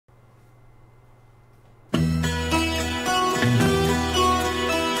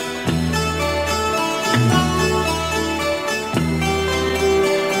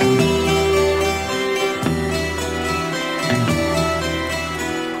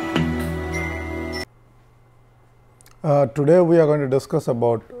Today we are going to discuss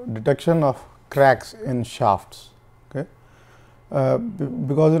about detection of cracks in shafts. Okay.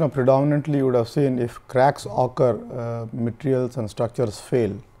 Because predominantly you would have seen if cracks occur, materials and structures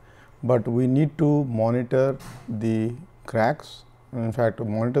fail, but we need to monitor the cracks, and in fact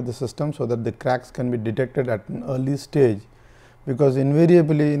monitor the system so that the cracks can be detected at an early stage, because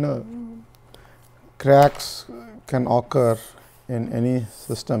invariably cracks can occur in any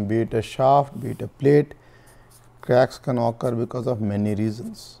system, be it a shaft, be it a plate. Cracks can occur because of many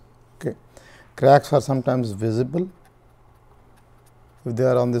reasons. Okay. Cracks are sometimes visible if they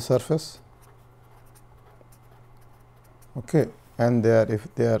are on the surface, okay, and if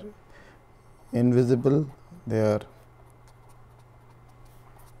they are invisible, they are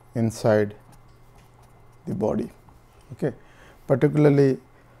inside the body. Okay. Particularly,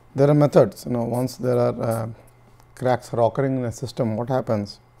 there are methods. Once there are cracks are occurring in a system, what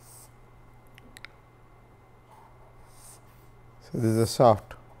happens? So, this is a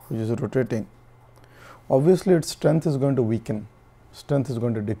shaft which is rotating. Obviously, its strength is going to weaken, strength is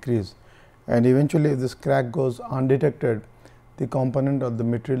going to decrease, and eventually if this crack goes undetected, the component or the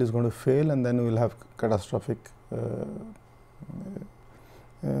material is going to fail, and then we will have catastrophic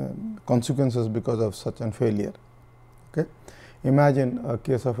consequences because of such a failure. Okay. Imagine a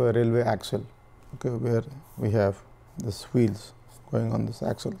case of a railway axle, okay, where we have this wheels going on these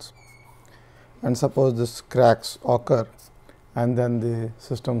axles, and suppose this cracks occur and then the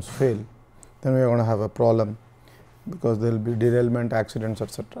systems fail, then we are going to have a problem, because there will be derailment, accidents,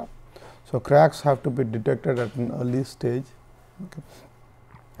 etc. So, cracks have to be detected at an early stage. Okay.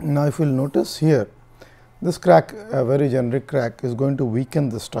 Now, if you will notice here, this crack, a very generic crack, is going to weaken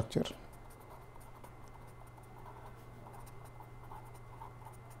the structure.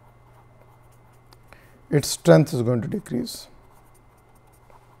 Its strength is going to decrease.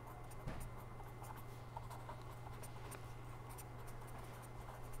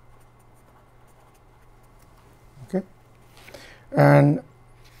 Okay. And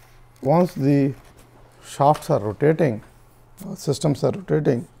once the shafts are rotating, systems are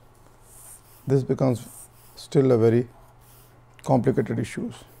rotating, this becomes still a very complicated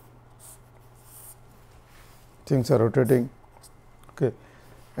issues. Things are rotating, okay,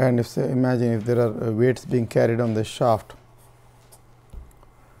 and if say imagine if there are weights being carried on the shaft,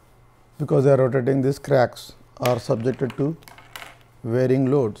 because they are rotating, these cracks are subjected to varying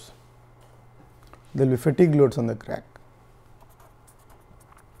loads. There will be fatigue loads on the crack.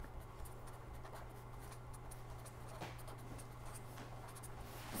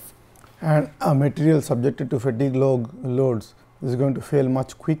 And a material subjected to fatigue loads is going to fail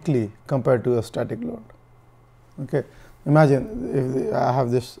much quickly compared to a static load. Okay. Imagine if I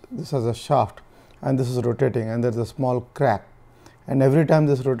have this as a shaft and this is rotating, and there is a small crack, and every time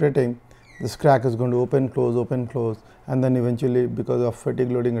this is rotating, this crack is going to open, close, and then eventually because of fatigue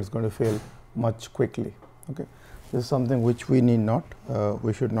loading it is going to fail much quickly. Okay. This is something which we need not,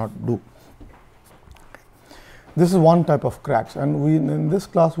 we should not do. This is one type of cracks, and in this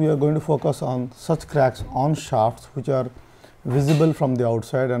class we are going to focus on such cracks on shafts which are visible from the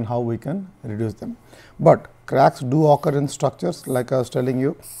outside and how we can reduce them. But cracks do occur in structures, like I was telling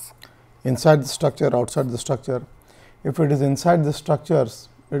you, inside the structure, outside the structure. If it is inside the structures,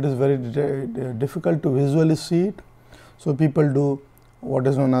 it is very difficult to visually see it. So, people do what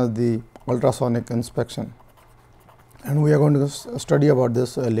is known as the ultrasonic inspection, and we are going to study about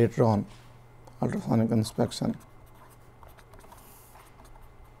this later on. Ultrasonic inspection,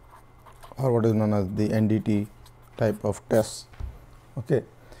 or what is known as the NDT type of tests. Okay.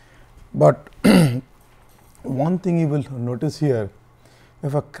 But one thing you will notice here,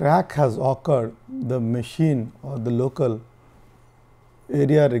 if a crack has occurred, the machine or the local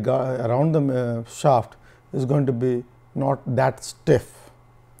area around the shaft is going to be not that stiff.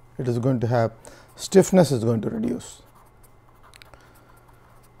 It is going to have stiffness is going to reduce.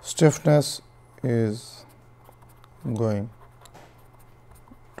 Stiffness is going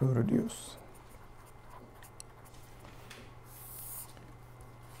to reduce.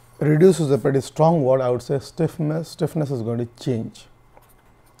 Reduce is a pretty strong word. I would say stiffness is going to change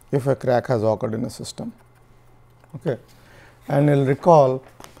if a crack has occurred in a system. Okay. And you will recall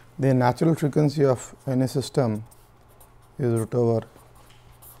the natural frequency of any system is root over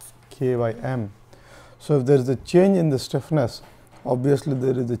k by m. So, if there is a change in the stiffness, obviously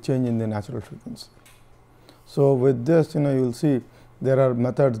there is a change in the natural frequency. So, with this you will see there are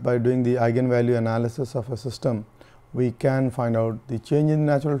methods by doing the eigenvalue analysis of a system. We can find out the change in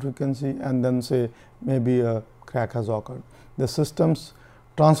natural frequency and then say maybe a crack has occurred. The system's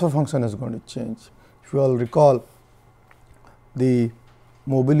transfer function is going to change. If you all recall, the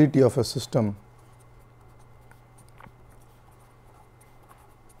mobility of a system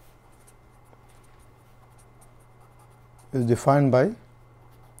is defined by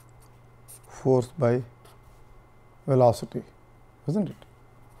force by velocity, isn't it?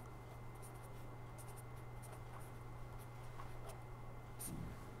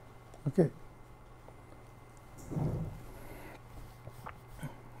 Okay.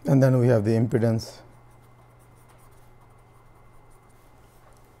 And then we have the impedance.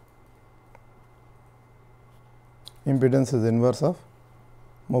 Impedance is inverse of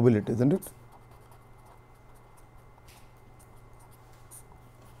mobility, isn't it?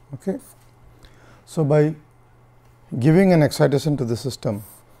 Okay. So, by giving an excitation to the system,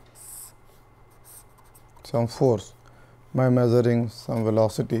 some force, by measuring some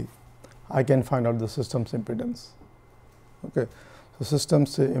velocity, I can find out the system's impedance. Okay. So,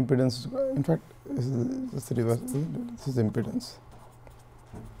 system's impedance, in fact, this is impedance.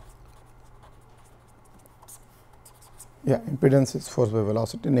 Yeah, impedance is force by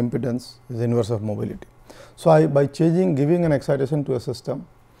velocity and impedance is inverse of mobility. So, by giving an excitation to a system,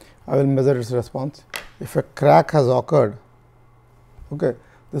 I will measure its response. If a crack has occurred, okay,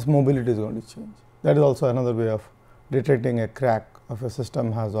 this mobility is going to change. That is also another way of detecting a crack of a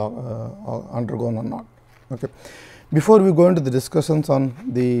system has undergone or not. Okay. Before we go into the discussions on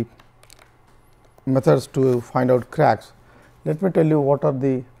the methods to find out cracks, let me tell you what are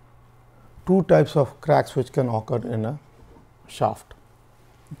the two types of cracks which can occur in a shaft.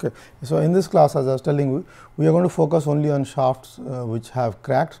 Okay. So, in this class, as I was telling you, we are going to focus only on shafts which have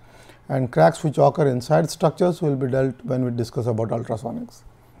cracks, and cracks which occur inside structures will be dealt when we discuss about ultrasonics.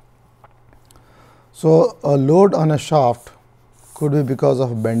 So, a load on a shaft could be because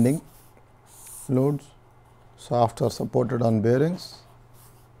of bending loads. Shafts are supported on bearings.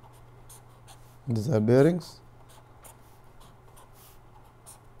 These are bearings.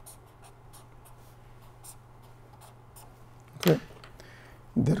 Okay.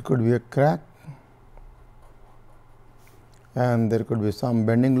 There could be a crack, and there could be some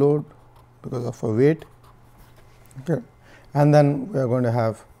bending load because of a weight. Okay. And then we are going to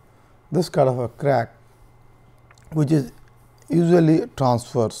have this kind of a crack, which is usually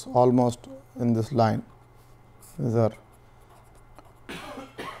transverse, almost in this line. These are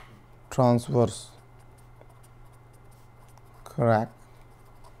transverse crack.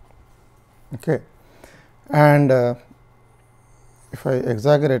 Okay. And if I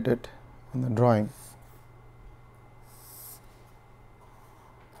exaggerate it in the drawing,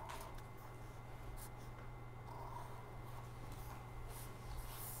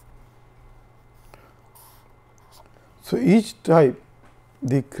 so each type,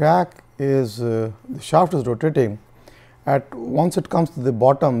 the crack is the shaft is rotating. At once it comes to the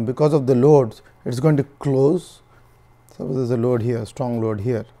bottom, because of the loads, it is going to close. Suppose there is a load here, strong load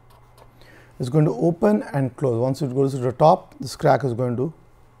here. It is going to open and close. Once it goes to the top, this crack is going to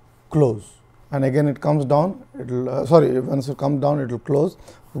close, and again it comes down. It will once it comes down, it will close.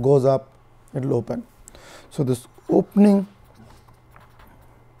 Goes up, it will open. So, this opening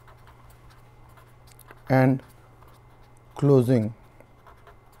and closing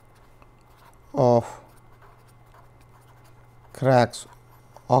of cracks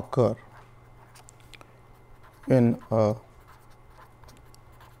occur in a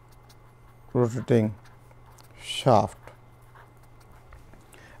rotating shaft,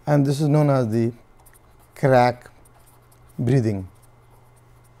 and this is known as the crack breathing.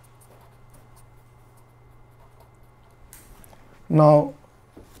 Now,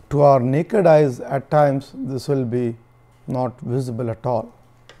 to our naked eyes, at times this will be not visible at all.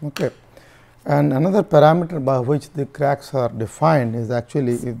 Okay. And another parameter by which the cracks are defined is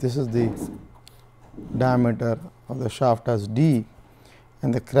actually, if this is the diameter of the shaft as d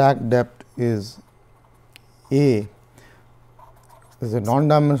and the crack depth is a, is a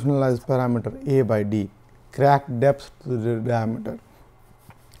non-dimensionalized parameter a by d, crack depth to the diameter.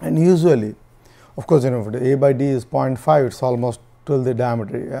 And usually, of course, if a by d is 0.5, it is almost till the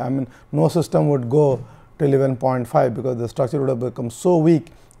diameter. I mean, no system would go till even 0.5, because the structure would have become so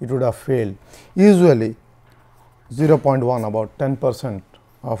weak, it would have failed. Usually 0.1, about 10%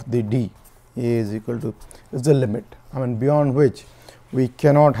 of the d, a is equal to, is the limit. I mean, beyond which we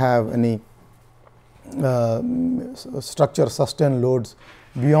cannot have any structure sustain loads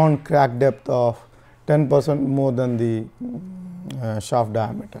beyond crack depth of 10% more than the shaft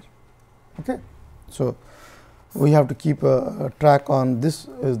diameter. Okay. So, we have to keep a track on this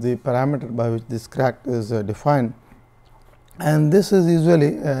is the parameter by which this crack is defined, and this is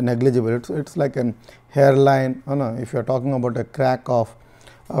usually negligible. It is like an hairline. Oh no, if you are talking about a crack of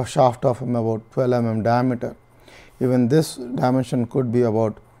a shaft of about 12 mm diameter, even this dimension could be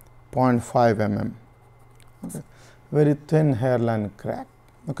about 0.5 mm. Okay. Very thin hairline crack.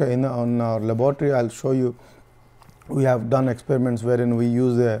 Okay. In our laboratory, I will show you we have done experiments wherein we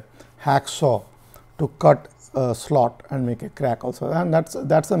use a hacksaw to cut a slot and make a crack also, and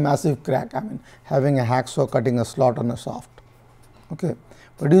that's a massive crack. I mean, having a hacksaw cutting a slot on a shaft. Okay.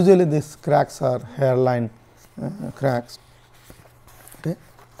 But usually these cracks are hairline cracks. Okay.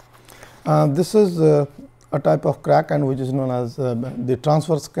 This is a type of crack, and which is known as the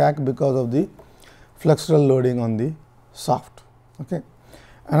transverse crack because of the flexural loading on the shaft. Okay.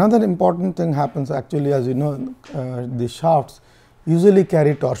 Another important thing happens actually, as you know, the shafts usually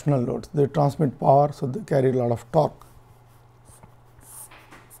carry torsional loads. They transmit power, so they carry a lot of torque.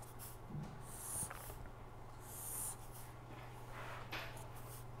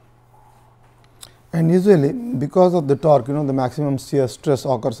 And usually because of the torque, the maximum shear stress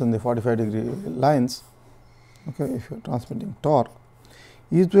occurs in the 45-degree lines. Okay, if you are transmitting torque,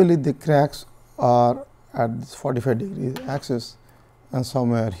 usually the cracks are at this 45-degree axis and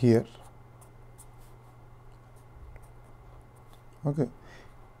somewhere here. Okay.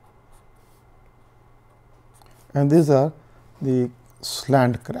 And these are the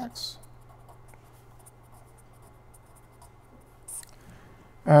slant cracks.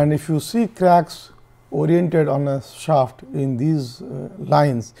 And if you see cracks oriented on a shaft in these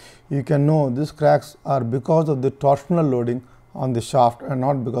lines, you can know these cracks are because of the torsional loading on the shaft and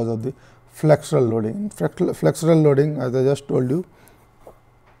not because of the flexural loading. Flexural loading, as I just told you,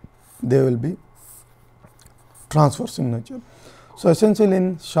 they will be transverse in nature. So, essentially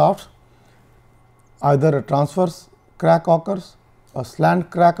in shafts, either a transverse crack occurs, a slant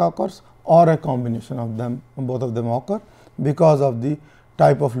crack occurs, or a combination of them, both of them occur because of the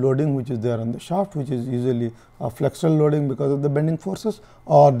type of loading which is there on the shaft, which is usually a flexural loading because of the bending forces,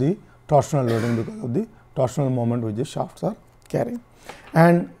 or the torsional loading because of the torsional moment which the shafts are carrying.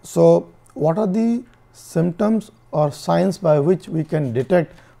 And so, what are the symptoms or signs by which we can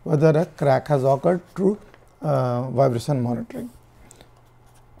detect whether a crack has occurred through vibration monitoring?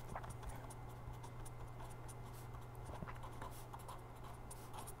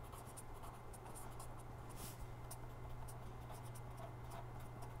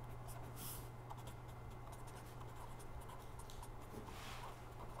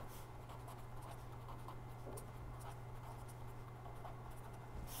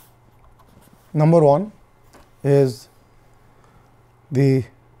 Number 1 is the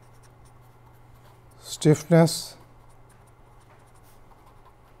stiffness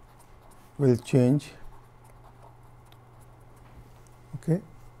will change. Okay.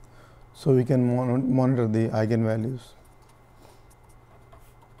 So, we can monitor the eigenvalues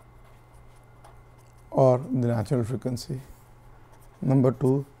or the natural frequency. Number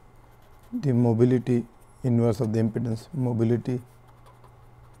 2, the mobility inverse of the impedance, mobility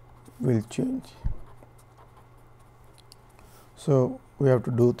will change. So, we have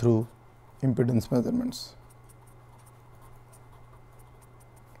to do through impedance measurements.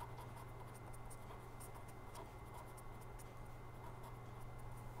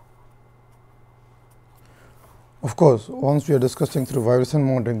 Of course, once we are discussing through vibration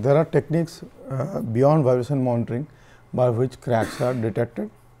monitoring, there are techniques beyond vibration monitoring by which cracks are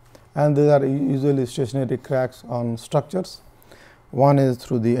detected, and these are usually stationary cracks on structures. One is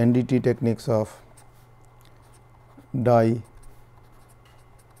through the NDT techniques of dye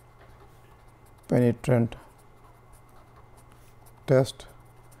penetrant test,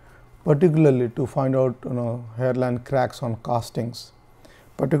 particularly to find out hairline cracks on castings.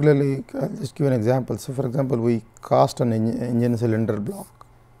 Particularly, I will just give an example. So, for example, we cast an engine cylinder block.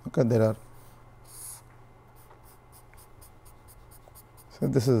 Okay, there are. So,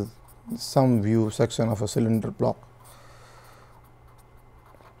 this is some view section of a cylinder block.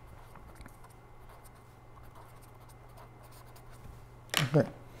 Okay.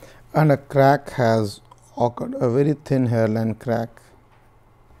 And a crack has occurred, a very thin hairline crack.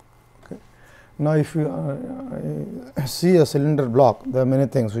 Okay. Now, if you see a cylinder block, there are many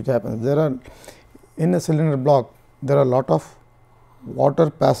things which happen. There are in a cylinder block, there are a lot of water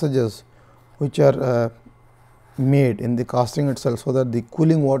passages which are made in the casting itself, so that the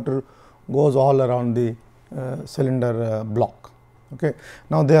cooling water goes all around the cylinder block. Okay.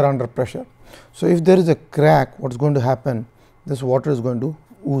 Now, they are under pressure. So, if there is a crack, what is going to happen? This water is going to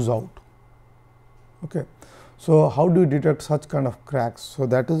ooze out. Okay. So, how do you detect such kind of cracks? So,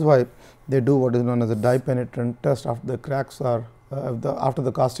 that is why they do what is known as a dye penetrant test. After the cracks are after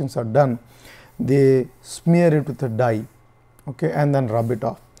the castings are done, they smear it with a dye, okay, and then rub it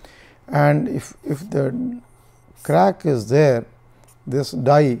off. And if the crack is there, this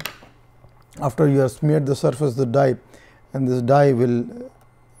dye, after you have smeared the surface the dye, and this dye will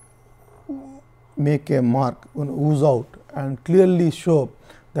make a mark, ooze out and clearly show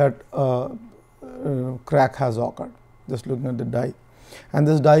that crack has occurred. just looking at the die. And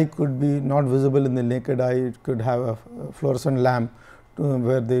this die could be not visible in the naked eye, it could have a fluorescent lamp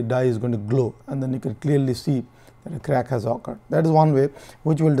where the die is going to glow, and then you can clearly see that a crack has occurred. That is one way,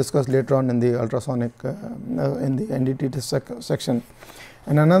 which we will discuss later on in the ultrasonic in the NDT section.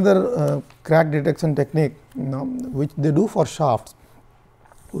 And another crack detection technique, which they do for shafts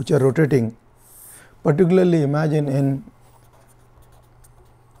which are rotating, particularly imagine in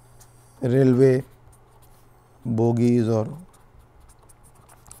railway bogies or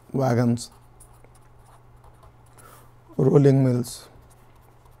wagons, rolling mills,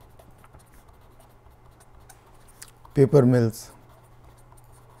 paper mills,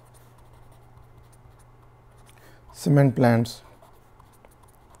 cement plants.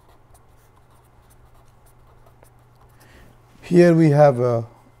 Here we have a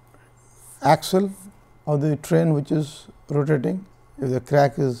axle of the train which is rotating. If the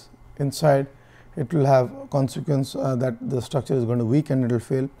crack is inside, it will have consequence that the structure is going to weaken, it will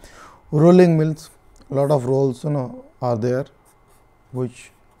fail. Rolling mills, a lot of rolls are there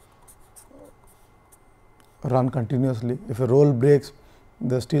which run continuously. If a roll breaks,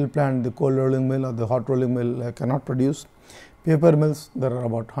 the steel plant, the cold rolling mill or the hot rolling mill cannot produce. Paper mills, there are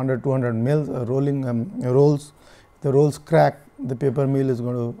about 100-200 mills rolling rolls. The rolls crack, the paper mill is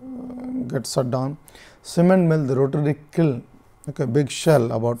going to get shut down. Cement mill, the rotary kiln, okay, big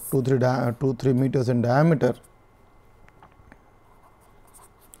shell about 2-3 meters in diameter,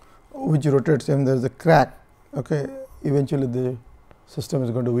 which rotates. When there is a crack, okay, eventually the system is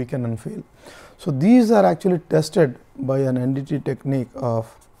going to weaken and fail. So, these are actually tested by an NDT technique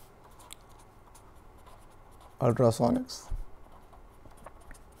of ultrasonics.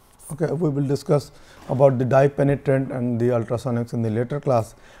 Okay, we will discuss about the dye penetrant and the ultrasonics in the later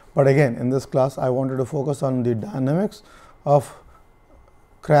class, but again in this class I wanted to focus on the dynamics of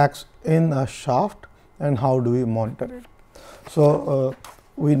cracks in a shaft and how do we monitor it. So,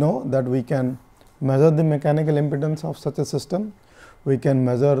 we know that we can measure the mechanical impedance of such a system, we can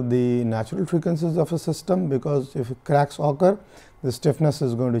measure the natural frequencies of a system, because if cracks occur, the stiffness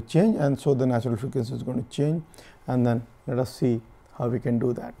is going to change, and so the natural frequency is going to change, and then let us see how we can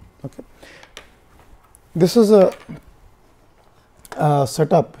do that. Okay. This is a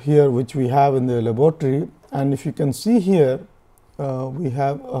setup here which we have in the laboratory, and if you can see here, we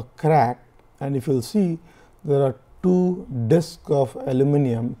have a crack, and if you will see, there are two discs of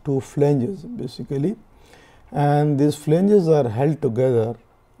aluminum, two flanges basically, and these flanges are held together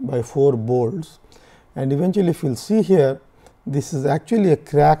by 4 bolts, and eventually if you will see here, this is actually a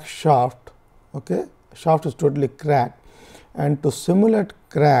crack shaft. Okay. Shaft is totally cracked, and to simulate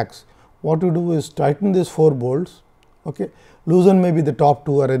cracks, what you do is tighten these 4 bolts, okay, loosen maybe the top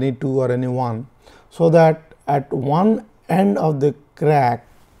 2 or any 2 or any one, so that at one end of the crack,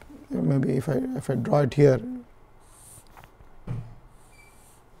 maybe if I draw it here,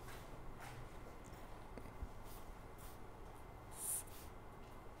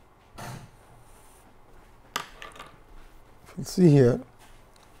 if you see here,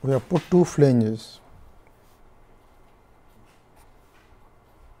 we have put 2 flanges.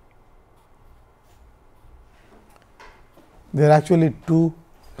 They are actually 2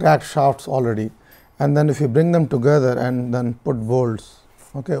 cracked shafts already, and then if you bring them together and then put bolts,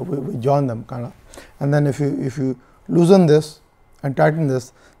 okay, we join them kind of, and then if you loosen this and tighten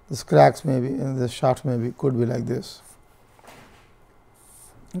this cracks maybe in this shafts maybe could be like this.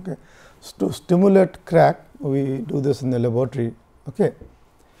 Okay. So, to stimulate crack, we do this in the laboratory. Okay.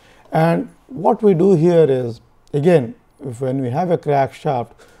 And what we do here is, again, when we have a crack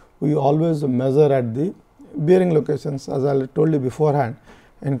shaft, we always measure at the bearing locations. As I told you beforehand,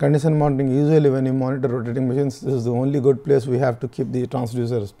 in condition monitoring, usually when you monitor rotating machines, this is the only good place we have to keep the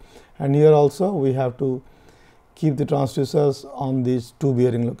transducers, and here also we have to keep the transducers on these 2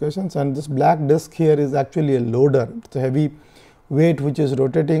 bearing locations. And this black disc here is actually a loader. It's a heavy weight which is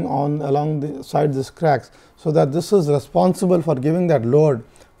rotating on along the sides these cracks, so that this is responsible for giving that load,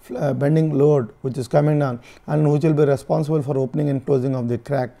 bending load which is coming down, and which will be responsible for opening and closing of the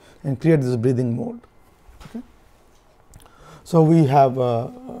crack and create this breathing mode. Okay. So, we have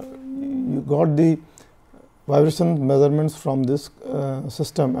you got the vibration measurements from this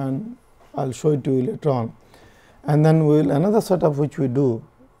system, and I will show it to you later on. And then we will, another setup which we do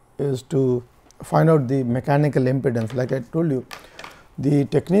is to find out the mechanical impedance. Like I told you, the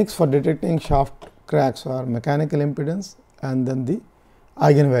techniques for detecting shaft cracks are mechanical impedance and then the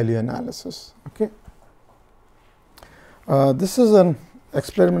eigenvalue analysis. Okay. This is an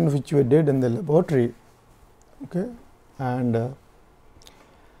experiment which we did in the laboratory. Okay. And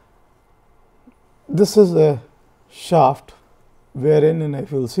this is a shaft wherein, and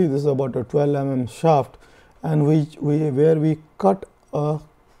if you will see, this is about a 12 mm shaft, and where we cut a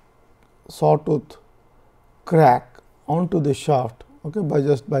sawtooth crack onto the shaft, okay, by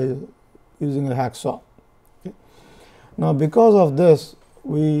using a hacksaw. Okay. Now, because of this,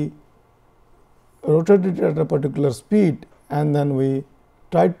 we rotated it at a particular speed, and then we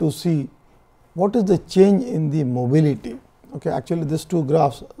tried to see what is the change in the mobility. Okay. Actually, these two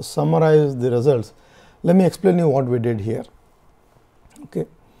graphs summarize the results. Let me explain you what we did here. Okay.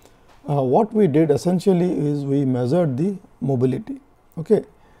 What we did essentially is we measured the mobility. Okay.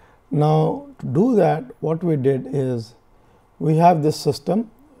 Now, to do that, what we did is we have this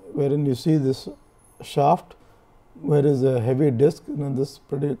system wherein you see this shaft where is a heavy disc, this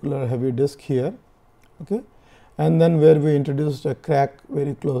particular heavy disc here, okay, and then where we introduced a crack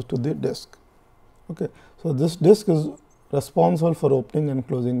very close to the disc. Okay. So, this disc is responsible for opening and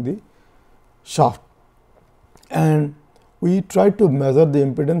closing the shaft, and we tried to measure the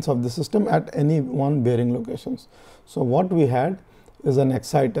impedance of the system at any one bearing locations. So, what we had is an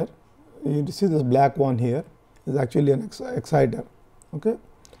exciter. You see this black one here is actually an exciter, okay,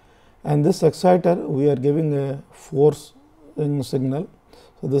 and this exciter we are giving a force signal.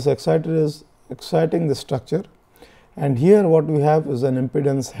 So, this exciter is exciting the structure, and here what we have is an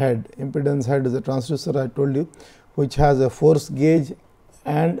impedance head. Impedance head is a transducer I told you, which has a force gauge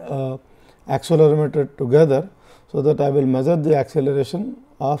and a accelerometer together. So, that I will measure the acceleration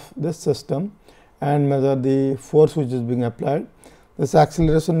of this system and measure the force which is being applied. This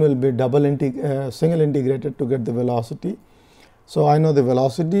acceleration will be single integrated to get the velocity. So, I know the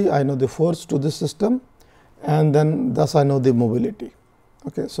velocity, I know the force to this system, and then thus I know the mobility.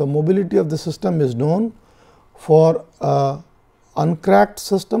 Okay. So, mobility of the system is known for uncracked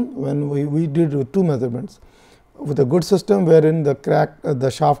system when we did with two measurements. With a good system wherein the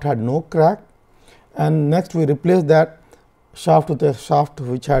shaft had no crack, and next we replace that shaft with a shaft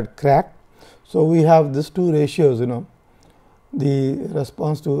which had crack. So, we have these two ratios, the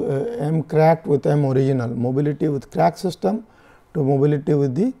response to M cracked with M original, mobility with cracked system to mobility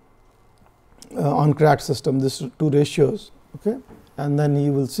with the uncracked system, these two ratios. Okay. And then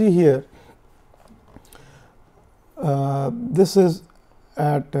you will see here this is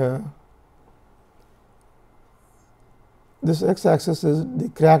at this x axis is the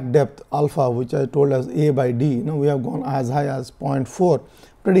crack depth alpha, which I told as A by D. We have gone as high as 0.4,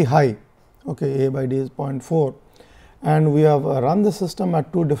 pretty high. Okay, A by D is 0.4, and we have run the system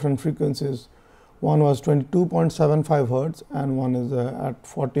at two different frequencies. One was 22.75 hertz and one is at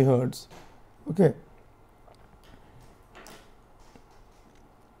 40 hertz. Okay.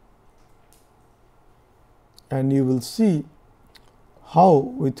 And you will see how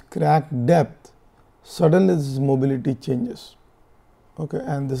with crack depth suddenly this mobility changes. Okay.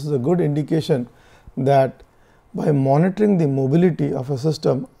 And this is a good indication that by monitoring the mobility of a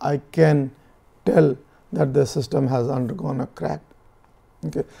system, I can tell that the system has undergone a crack.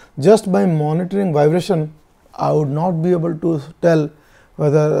 Okay. Just by monitoring vibration, I would not be able to tell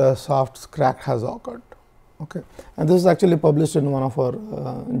whether a shaft's crack has occurred. Okay. And this is actually published in one of our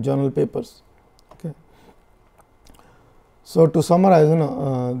journal papers. Okay. So, to summarize,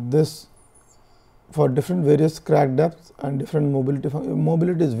 this for different various crack depths and different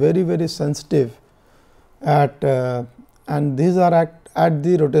mobility is very sensitive at and these are at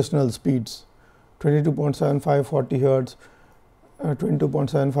the rotational speeds 22.75, 40 hertz,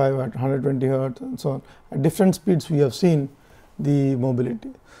 22.75 at 120 hertz, and so on. At different speeds we have seen the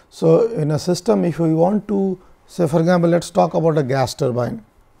mobility. So, in a system, if we want to say, for example, let us talk about a gas turbine.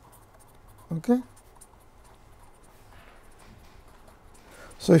 Okay.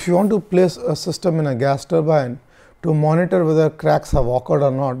 So, if you want to place a system in a gas turbine to monitor whether cracks have occurred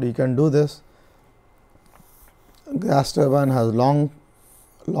or not, you can do this. Gas turbine has long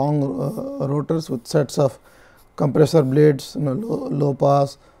rotors with sets of compressor blades, low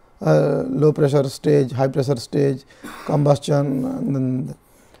pass, low pressure stage, high pressure stage, combustion, and then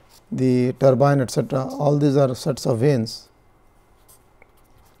the turbine, etc. All these are sets of vanes.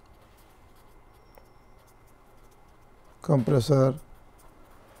 Compressor,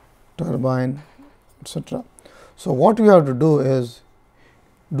 turbine, etc. So, what we have to do is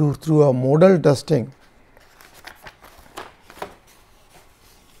do through a modal testing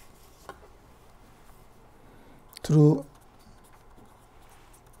through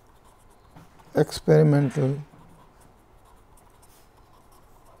experimental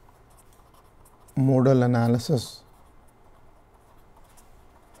modal analysis.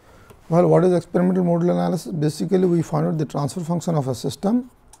 Well, what is experimental modal analysis? Basically, we find out the transfer function of a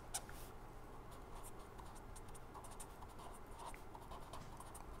system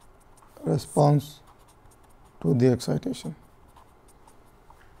response to the excitation.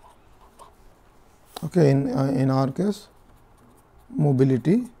 Okay. Okay, in our case,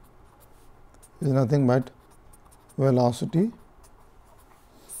 mobility is nothing but velocity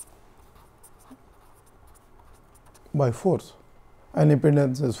by force, and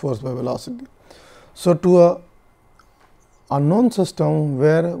impedance is force by velocity. So, to a unknown system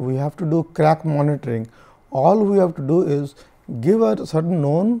where we have to do crack monitoring, all we have to do is give a certain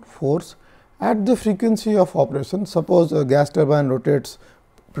known force at the frequency of operation. Suppose a gas turbine rotates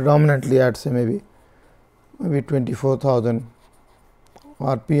predominantly at say maybe 24,000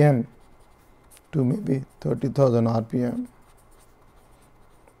 rpm to maybe 30,000 rpm.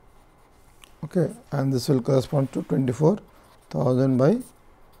 Okay, and this will correspond to 24,000 by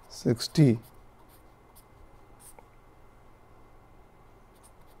 60,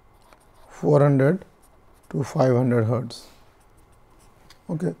 400 to 500 hertz.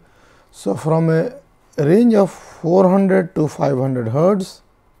 Okay. So, from a range of 400 to 500 hertz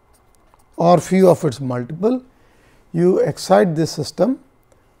or few of its multiple, you excite this system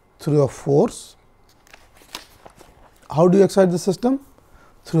through a force. How do you excite the system?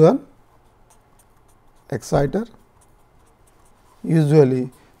 Through an exciter.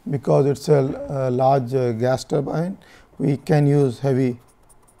 Usually, because it is a large gas turbine, we can use heavy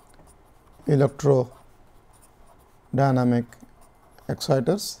electrodynamic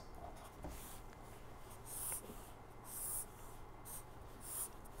exciters.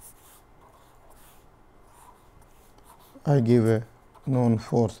 I give a known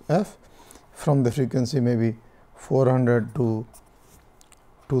force F from the frequency maybe 400 to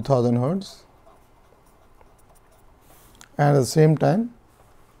 2000 hertz, and at the same time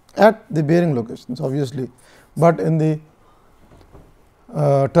at the bearing locations obviously, but in the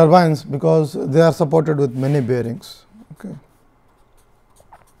turbines, because they are supported with many bearings. Okay.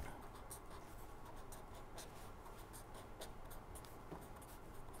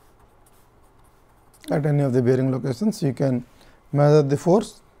 At any of the bearing locations, you can measure the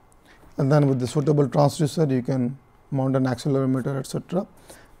force, and then with the suitable transducer you can mount an accelerometer, etc.,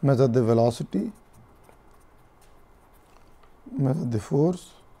 measure the velocity, measure the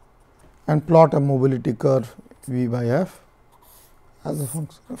force, and plot a mobility curve V by F as a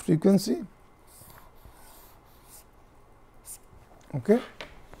function of frequency. Okay.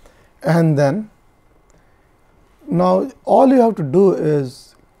 And then now all you have to do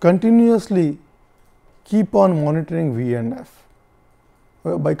is continuously keep on monitoring V and F.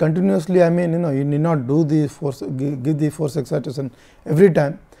 By continuously, I mean you need not do the force, give the force excitation every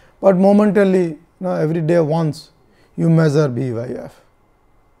time, but momentarily every day once you measure V by F.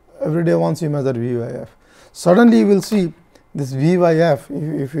 Every day once you measure V by F. Suddenly you will see this V by F,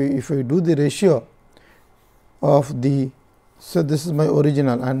 if we do the ratio of the, so this is my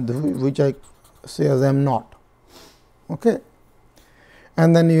original and which I say as m naught, okay.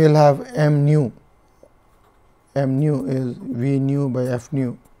 And then you will have m nu. M nu is V nu by F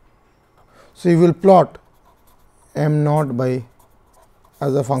nu. So, you will plot m naught by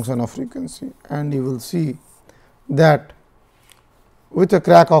as a function of frequency, and you will see that with a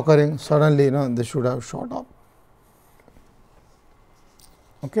crack occurring suddenly they should have shot up.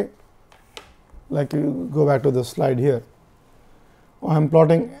 Okay. Like you go back to the slide here, I am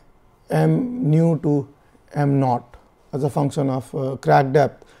plotting m nu to m naught as a function of crack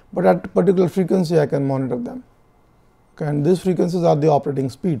depth, but at particular frequency I can monitor them. Okay, and these frequencies are the operating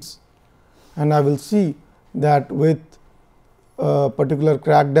speeds, and I will see that with particular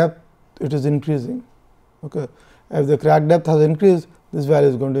crack depth it is increasing. Okay. If the crack depth has increased, this value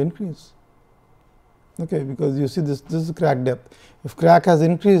is going to increase. Okay, because you see this is crack depth. If crack has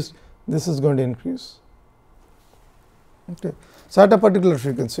increased, this is going to increase. Okay. So, at a particular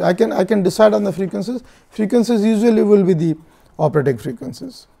frequency, I can decide on the frequencies. Frequencies usually will be the operating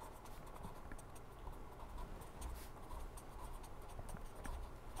frequencies.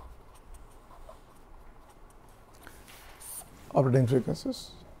 Operating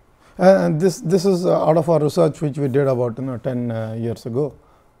frequencies, and this is out of our research which we did about 10 years ago.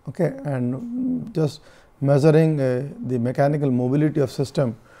 Okay, and just measuring the mechanical mobility of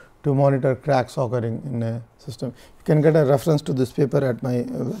system to monitor cracks occurring in a system. You can get a reference to this paper at my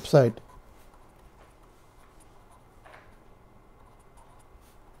website.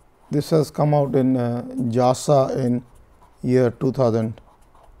 This has come out in JASA in year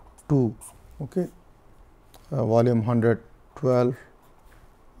 2002, okay. Volume 112,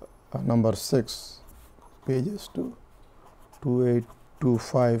 number 6, pages to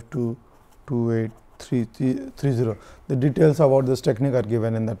 2825 to 2830. The details about this technique are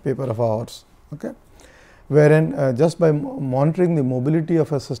given in that paper of ours, okay, wherein just by monitoring the mobility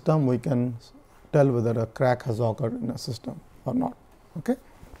of a system, we can tell whether a crack has occurred in a system or not. Okay.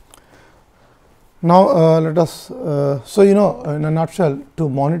 Now, let us so in a nutshell, to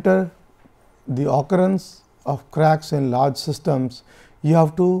monitor the occurrence of cracks in large systems, you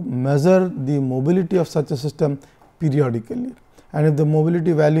have to measure the mobility of such a system periodically, and if the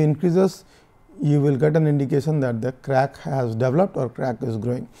mobility value increases, you will get an indication that the crack has developed or crack is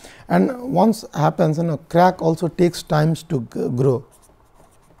growing. And once happens, crack also takes times to grow,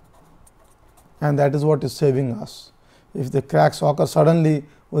 and that is what is saving us. If the cracks occur suddenly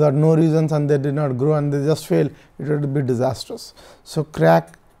without no reasons and they did not grow and they just fail, it would be disastrous. So,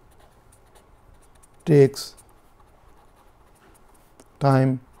 crack takes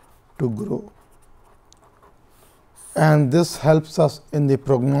time to grow, and this helps us in the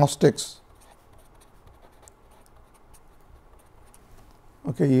prognostics.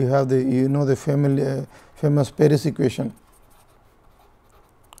 Okay, you have the famous Paris equation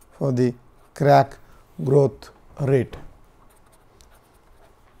for the crack growth rate.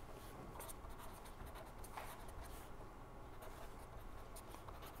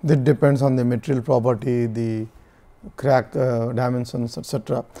 That depends on the material property, the crack dimensions,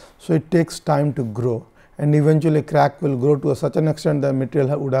 etc. So, it takes time to grow, and eventually crack will grow to such an extent that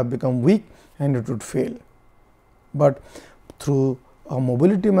material would have become weak and it would fail. But through a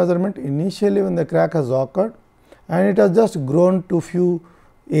mobility measurement, initially when the crack has occurred and it has just grown to few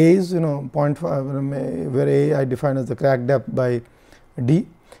A's, 0.5, where A I define as the crack depth by D,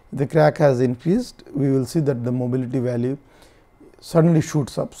 the crack has increased, we will see that the mobility value suddenly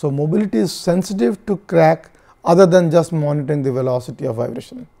shoots up. So, mobility is sensitive to crack other than just monitoring the velocity of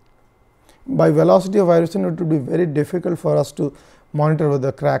vibration. By velocity of vibration, it would be very difficult for us to monitor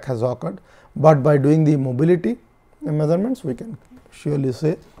whether the crack has occurred, but by doing the mobility measurements, we can surely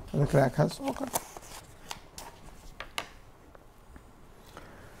say the crack has occurred.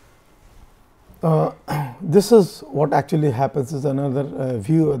 This is what actually happens. Is another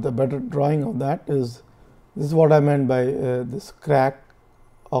view, the better drawing of that is, this is what I meant by this crack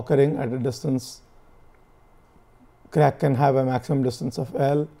occurring at a distance. Crack can have a maximum distance of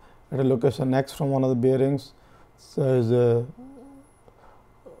L at a location x from one of the bearings. So, there is a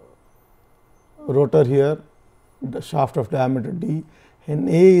rotor here, the shaft of diameter d, and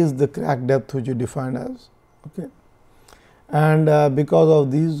A is the crack depth which you defined as. Okay. And because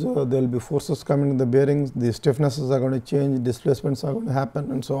of these there will be forces coming in the bearings, the stiffnesses are going to change, displacements are going to happen,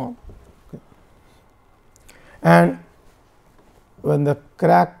 and so on. Okay. And when the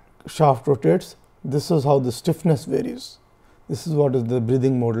crack shaft rotates, this is how the stiffness varies. This is what is the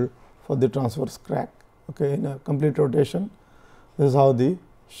breathing model for the transverse crack. Okay. In a complete rotation, this is how the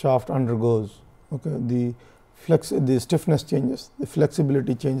shaft undergoes. Okay. The stiffness changes, the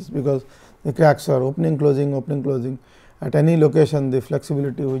flexibility changes, because the cracks are opening, closing, opening, closing. At any location, the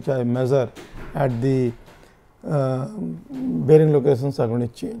flexibility which I measure at the bearing locations are going to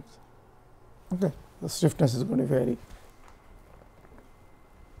change. Okay. The stiffness is going to vary.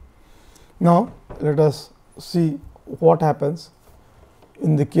 Now, let us see what happens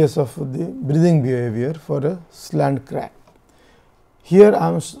in the case of the breathing behavior for a slant crack. Here, I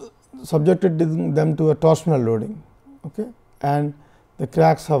am subjected them to a torsional loading, okay, and the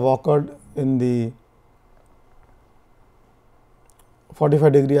cracks have occurred in the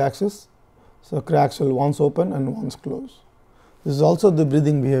 45-degree axis. So, cracks will once open and once close. This is also the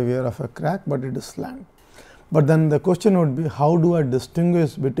breathing behavior of a crack, but it is slant. But then the question would be, how do I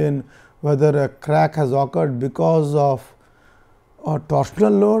distinguish between whether a crack has occurred because of a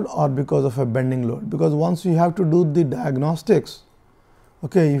torsional load or because of a bending load? Because once you have to do the diagnostics,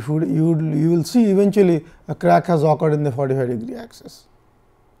 okay, you will see eventually a crack has occurred in the 45-degree axis.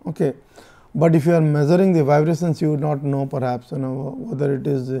 Okay. But if you are measuring the vibrations, you would not know perhaps whether it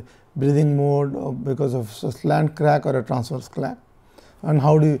is a breathing mode or because of a slant crack or a transverse crack. And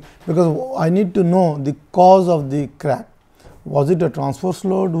how do you, because I need to know the cause of the crack. Was it a transverse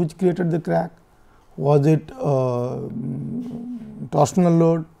load which created the crack? Was it a torsional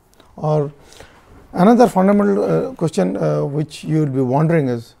load? Or another fundamental question which you will be wondering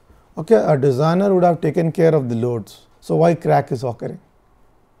is, okay, a designer would have taken care of the loads. So, why crack is occurring?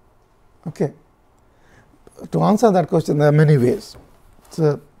 Okay. To answer that question, there are many ways.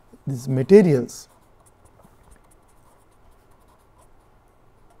 So, these materials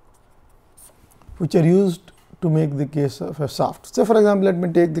which are used to make the case of a shaft. Say for example, let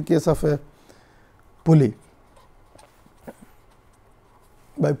me take the case of a pulley.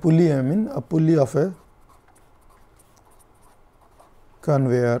 By pulley, I mean a pulley of a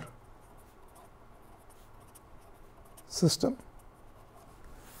conveyor system.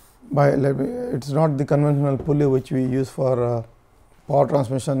 It is not the conventional pulley which we use for power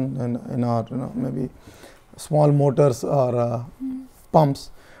transmission in our maybe small motors or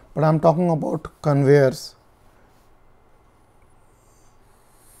pumps, but I am talking about conveyors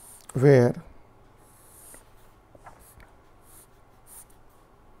where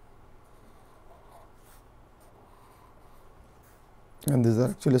and these are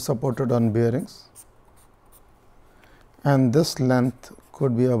actually supported on bearings, and this length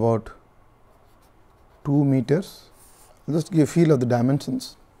could be about 2 meters. Just give a feel of the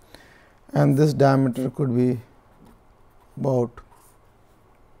dimensions, and this diameter could be about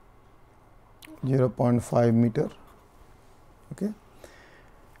 0.5 meter, okay.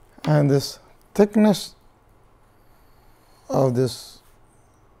 And this thickness of this,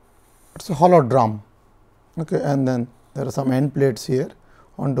 it is a hollow drum, okay. And then there are some end plates here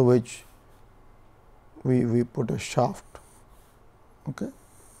onto which we put a shaft, okay.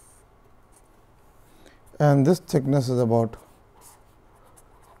 And this thickness is about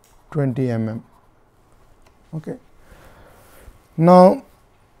 20 mm. Okay. Now,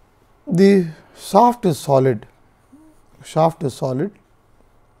 the shaft is solid, solid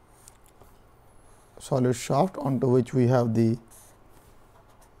shaft onto which we have the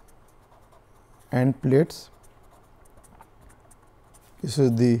end plates. This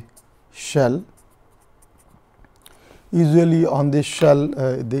is the shell. Usually on this shell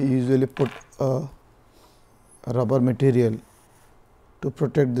they usually put a rubber material to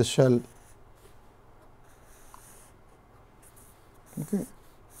protect the shell. Okay.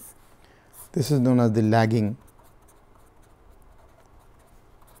 This is known as the lagging.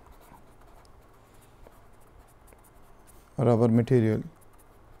 Rubber material,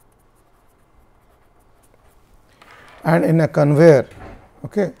 and in a conveyor,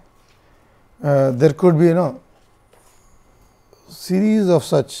 okay, there could be series of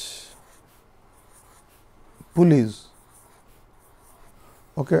such pulleys,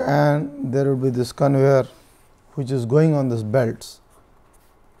 okay, and there will be this conveyor which is going on these belts,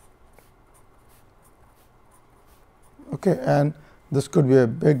 okay, and this could be a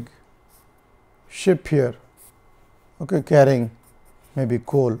big ship here, okay, carrying maybe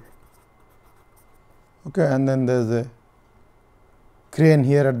coal, okay, and then there is a crane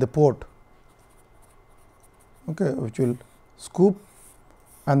here at the port, okay, which will scoop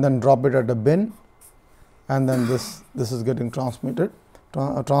and then drop it at a bin, and then this is getting transferred,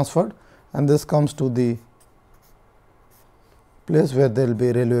 and this comes to the place where there will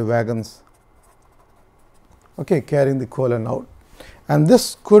be railway wagons, okay, carrying the coal and out, and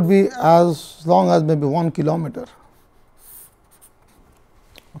this could be as long as maybe 1 kilometer.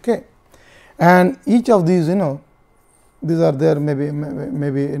 Okay. And each of these, these are there maybe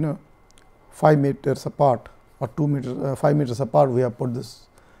 5 meters apart or 2 meters 5 meters apart. We have put this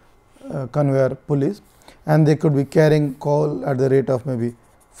conveyor pulleys, and they could be carrying coal at the rate of maybe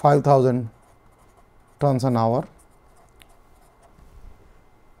 5,000 tons an hour.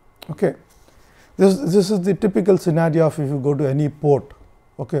 Okay. This is the typical scenario of if you go to any port,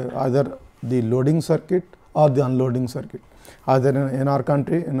 okay, either the loading circuit or the unloading circuit. Either in our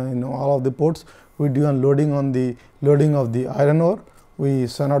country, in all of the ports, we do unloading on the loading of the iron ore. We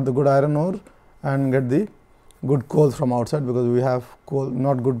send out the good iron ore and get the good coals from outside, because we have coal,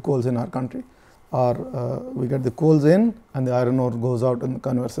 not good coals in our country, or we get the coals in and the iron ore goes out in the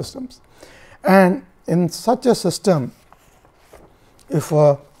conveyor systems. And in such a system, if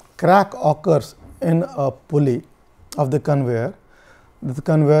a crack occurs in a pulley of the conveyor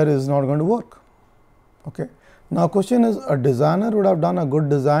is not going to work. Okay. Now, question is, a designer would have done a good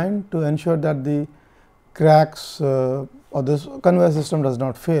design to ensure that the cracks or this conveyor system does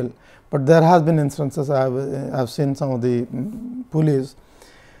not fail, but there has been instances I have seen some of the pulleys.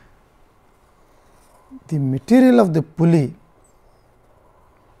 The material of the pulley,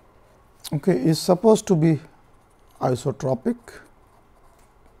 okay, is supposed to be isotropic,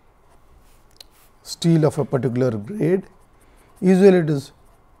 steel of a particular grade. Usually it is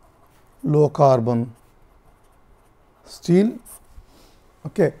low carbon steel,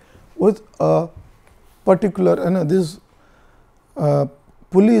 okay, with a particular, these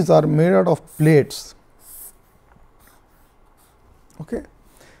pulleys are made out of plates. Okay.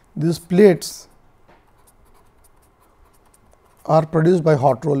 These plates are produced by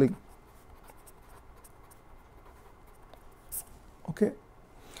hot rolling. Okay.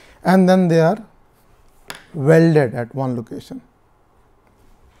 And then they are welded at one location.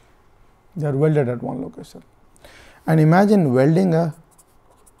 They are welded at one location. And imagine welding a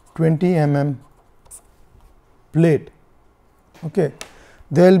 20 mm plate. Okay.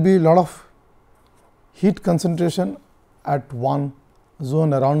 There will be a lot of heat concentration at one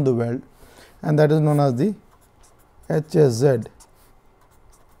zone around the weld, and that is known as the HSZ,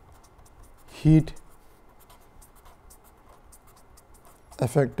 heat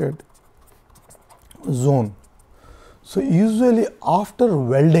affected zone. So, usually after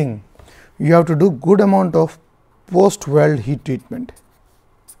welding you have to do good amount of post weld heat treatment,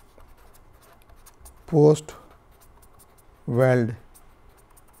 post weld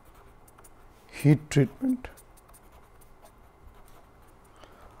heat treatment.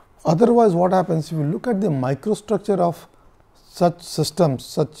 Otherwise, what happens if you look at the microstructure of such systems,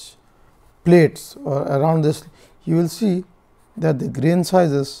 such plates around this, you will see that the grain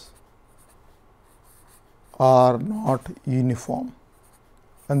sizes are not uniform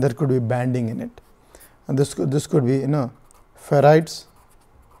and there could be banding in it, and this could be ferrites,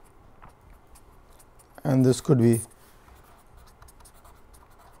 and this could be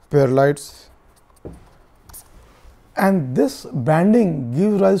pearlites, and this banding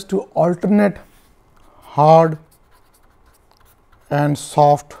gives rise to alternate hard and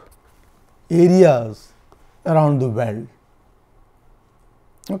soft areas around the weld.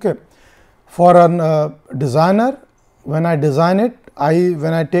 Okay. For a designer, when I design it,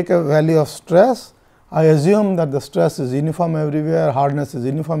 when I take a value of stress, I assume that the stress is uniform everywhere, hardness is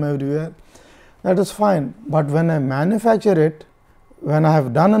uniform everywhere, that is fine. But when I manufacture it, when I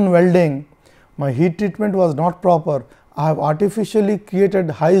have done on welding, my heat treatment was not proper. I have artificially created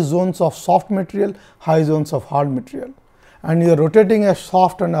high zones of soft material, high zones of hard material, and you are rotating a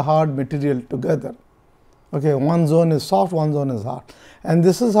soft and a hard material together. Okay, one zone is soft, one zone is hard, and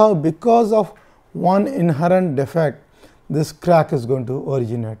this is how, because of one inherent defect, this crack is going to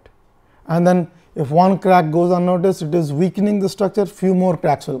originate. And then if one crack goes unnoticed, it is weakening the structure, few more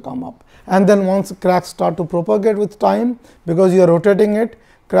cracks will come up, and then once cracks start to propagate with time, because you are rotating it,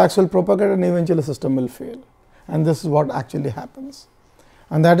 cracks will propagate and eventually the system will fail, and this is what actually happens.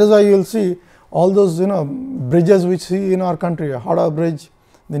 And that is why you will see all those bridges which see in our country, Howrah Bridge,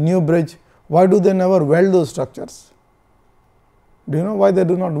 the new bridge. Why do they never weld those structures? Do you know why they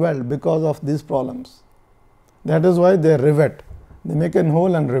do not weld? Because of these problems. That is why they rivet. They make a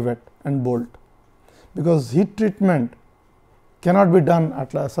hole and rivet and bolt, because heat treatment cannot be done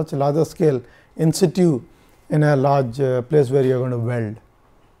at such a larger scale in situ in a large place where you are going to weld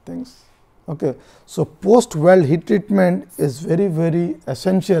things. Okay. So, post weld heat treatment is very, very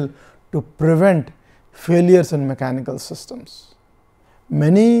essential to prevent failures in mechanical systems.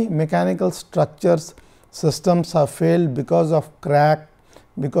 Many mechanical structures systems have failed because of crack,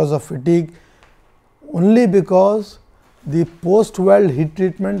 because of fatigue, only because the post weld heat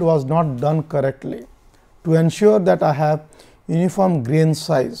treatment was not done correctly to ensure that I have uniform grain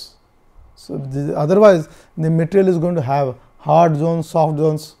size. So, otherwise the material is going to have hard zones, soft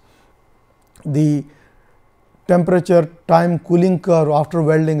zones. The temperature time cooling curve after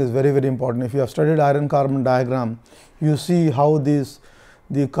welding is very, very important. If you have studied iron carbon diagram, you see how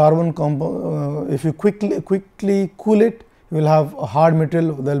the carbon compound, if you quickly cool it, you will have a hard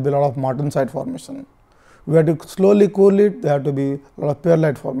material, there will be a lot of martensite formation. We have to slowly cool it, there have to be a lot of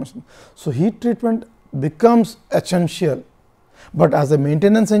pearlite formation. So, heat treatment becomes essential, but as a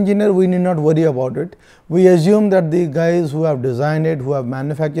maintenance engineer we need not worry about it. We assume that the guys who have designed it, who have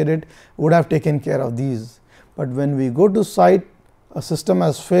manufactured it, would have taken care of these. But when we go to site, a system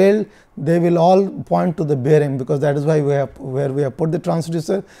has failed, they will all point to the bearing, because that is why we have, where we have put the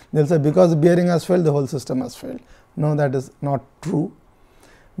transducer, they will say because the bearing has failed, the whole system has failed. No, that is not true,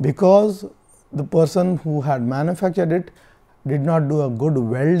 because the person who had manufactured it did not do a good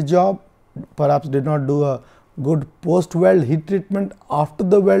weld job, perhaps did not do a good post weld heat treatment after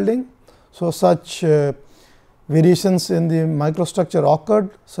the welding. So, such variations in the microstructure occurred,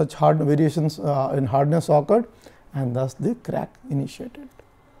 such hard variations in hardness occurred, and thus the crack initiated.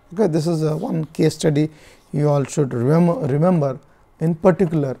 Okay, this is one case study you all should remember in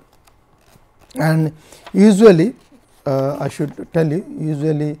particular. And usually I should tell you,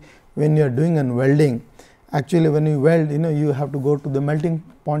 usually when you are doing an welding, actually when you weld, you have to go to the melting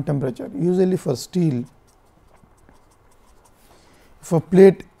point temperature. Usually for steel, if a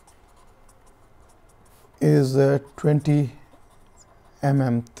plate is 20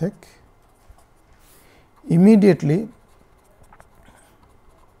 mm thick, immediately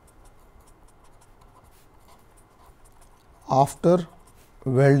after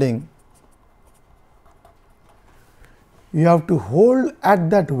welding, you have to hold at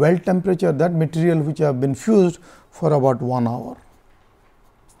that weld temperature that material which have been fused for about 1 hour.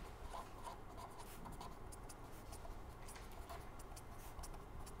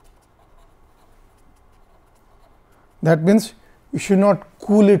 That means you should not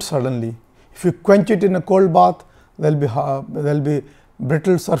cool it suddenly. If you quench it in a cold bath, there will be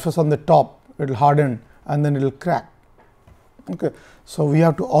brittle surface on the top, it will harden and then it will crack. Okay. So, we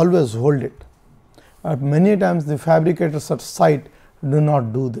have to always hold it. Many times the fabricators at site do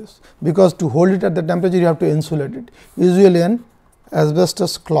not do this, because to hold it at the temperature you have to insulate it. Usually an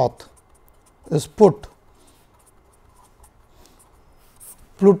asbestos cloth is put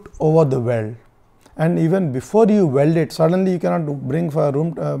over the weld, and even before you weld it, suddenly you cannot bring for a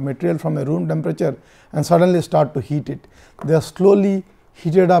room material from a room temperature and suddenly start to heat it. They are slowly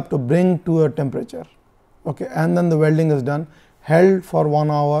heated up to bring to a temperature, okay, and then the welding is done, held for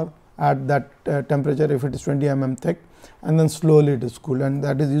 1 hour at that temperature if it is 20 mm thick, and then slowly it is cooled, and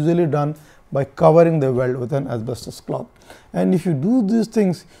that is usually done by covering the weld with an asbestos cloth. And if you do these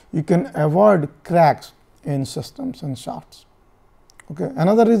things, you can avoid cracks in systems and shafts. Okay.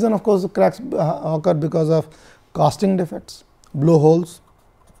 Another reason, of course, the cracks occur because of casting defects, blowholes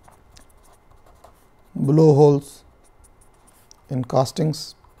in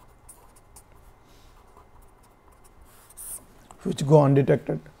castings which go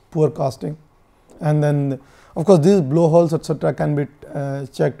undetected, poor casting, and then of course, these blowholes etc. can be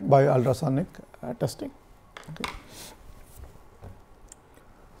checked by ultrasonic testing. Okay.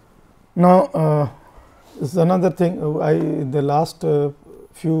 Now, this is another thing. In the last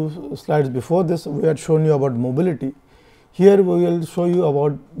few slides before this, we had shown you about mobility. Here, we will show you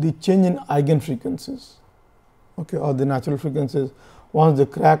about the change in eigenfrequencies, okay, or the natural frequencies once the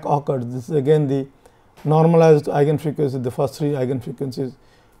crack occurs. This is again the normalized eigenfrequency, the first 3 eigenfrequencies.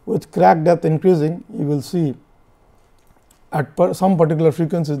 With crack depth increasing, you will see at some particular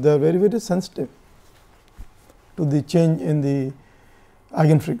frequencies they are very, very sensitive to the change in the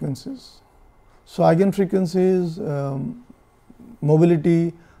eigenfrequencies. So, eigenfrequencies,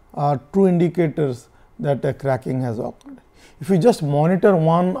 mobility are true indicators that a cracking has occurred. If you just monitor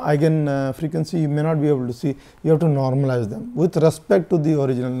one eigen frequency, you may not be able to see, you have to normalize them with respect to the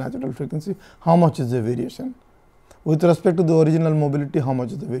original natural frequency, how much is the variation. With respect to the original mobility, how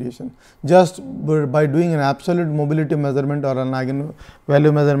much is the variation. Just by doing an absolute mobility measurement or an eigen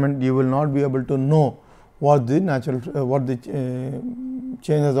value measurement, you will not be able to know what the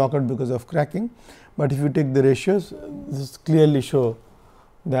change has occurred because of cracking. But if you take the ratios, this clearly show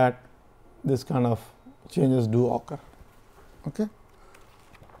that this kind of changes do occur. Okay.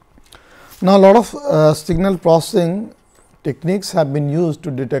 Now, a lot of signal processing techniques have been used to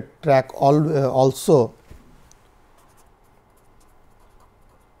detect crack also.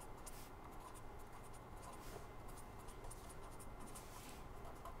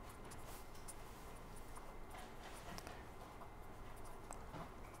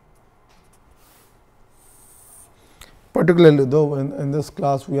 Particularly, though, in this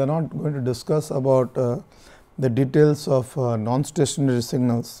class we are not going to discuss about the details of non-stationary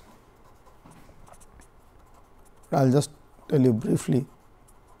signals. I will just tell you briefly.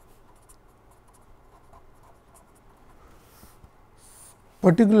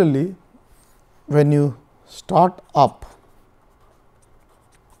 Particularly, when you start up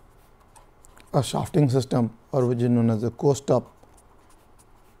a shafting system, or which is known as a coast up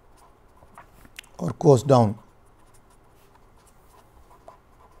or coast down.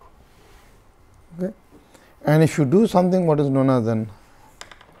 Okay. And if you do something what is known as an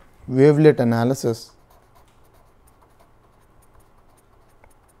wavelet analysis,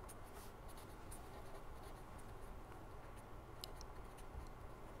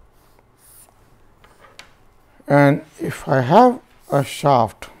 and if I have a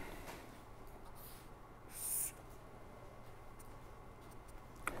shaft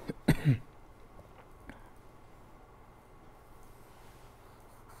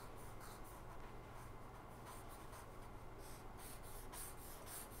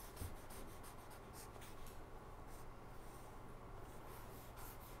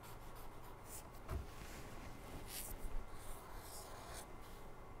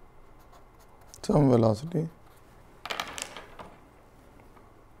some velocity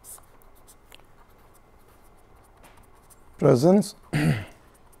presence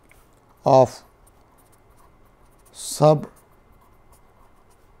of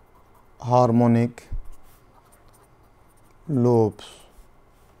subharmonic lobes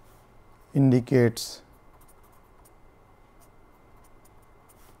indicates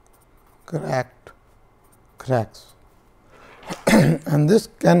cracks and this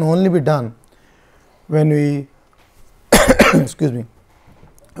can only be done when we excuse me,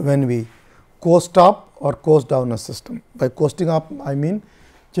 when we coast up or coast down a system. By coasting up, I mean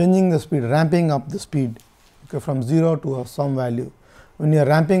changing the speed, ramping up the speed, okay, from 0 to some value. When you are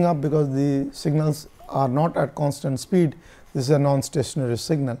ramping up, because the signals are not at constant speed, this is a non-stationary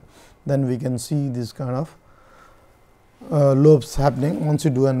signal, then we can see this kind of lobes happening once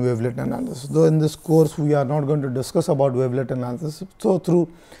you do an wavelet analysis. Though in this course we are not going to discuss about wavelet analysis. So,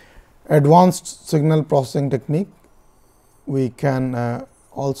 through advanced signal processing technique, we can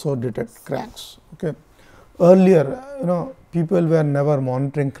also detect cracks. Okay. Earlier, people were never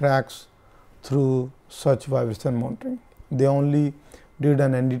monitoring cracks through such vibration monitoring. They only did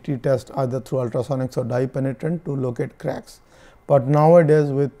an NDT test either through ultrasonics or dye penetrant to locate cracks. But nowadays,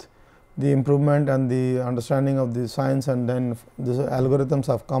 with the improvement and the understanding of the science, and then the algorithms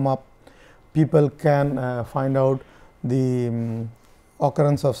have come up, people can find out the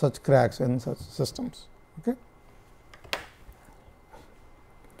occurrence of such cracks in such systems. Okay.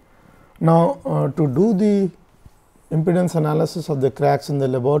 Now, to do the impedance analysis of the cracks in the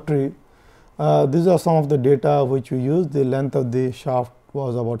laboratory, these are some of the data which we used. The length of the shaft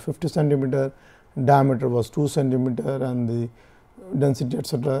was about 50 centimeter, diameter was 2 centimeter, and the density,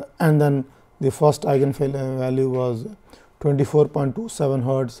 etc. And then the first eigenvalue was 24.27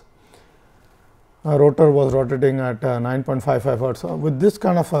 hertz. Rotor was rotating at 9.55 hertz. With this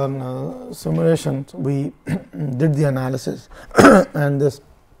kind of simulation, we did the analysis, and this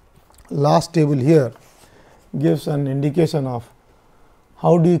last table here gives an indication of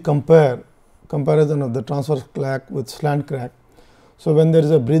how do you comparison of the transverse crack with slant crack. So, when there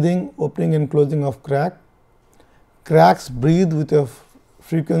is a breathing, opening and closing of crack, cracks breathe with a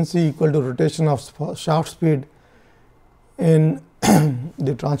frequency equal to rotation of shaft speed in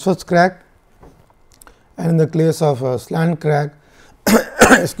the transverse crack, and in the case of slant crack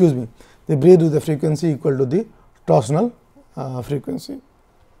excuse me, they breathe with a frequency equal to the torsional frequency.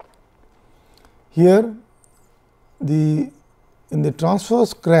 Here in the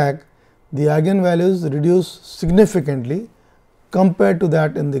transverse crack, the eigenvalues reduce significantly compared to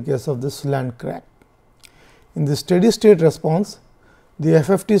that in the case of the slant crack. In the steady state response, the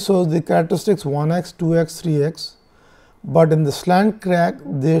FFT shows the characteristics 1x, 2x, 3x, but in the slant crack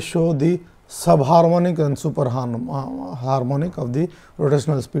they show the subharmonic and superharmonic of the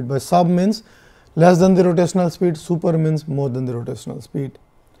rotational speed. By sub means less than the rotational speed, super means more than the rotational speed.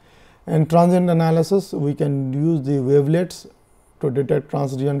 In transient analysis, we can use the wavelets to detect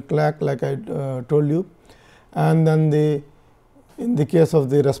transient crack, like I told you, and then in the case of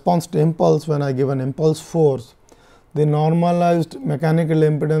the response to impulse, when I give an impulse force, the normalized mechanical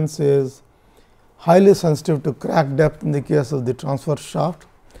impedance is highly sensitive to crack depth in the case of the transverse shaft,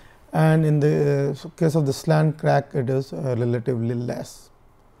 and in the case of the slant crack, it is relatively less.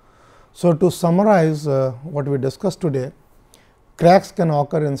 So, to summarize what we discussed today, cracks can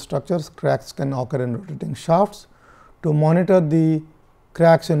occur in structures, cracks can occur in rotating shafts. To monitor the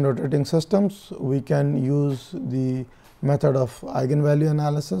cracks in rotating systems, we can use the method of eigenvalue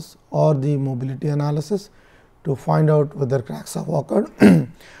analysis or the mobility analysis to find out whether cracks have occurred.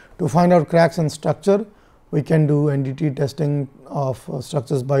 To find out cracks in structure, we can do NDT testing of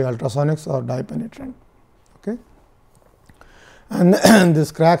structures by ultrasonics or dye penetrant. Okay. And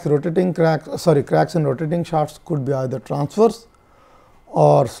this cracks in rotating shafts could be either transverse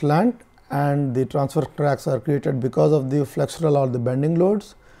or slant, and the transverse cracks are created because of the flexural or the bending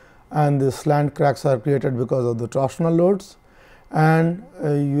loads, and the slant cracks are created because of the torsional loads. And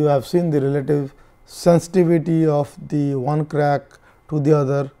you have seen the relative sensitivity of the one crack to the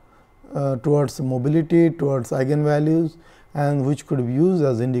other towards mobility, towards eigenvalues, and which could be used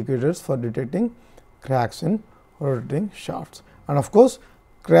as indicators for detecting cracks in rotating shafts. And of course,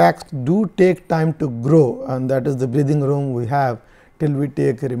 cracks do take time to grow, and that is the breathing room we have till we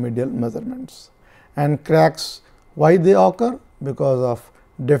take remedial measurements. And cracks, why they occur? Because of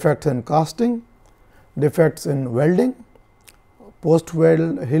defects in casting, defects in welding, post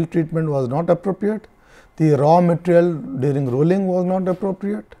weld heel treatment was not appropriate, the raw material during rolling was not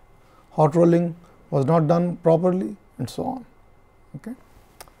appropriate, hot rolling was not done properly, and so on. Okay.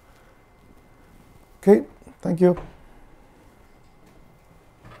 Thank you.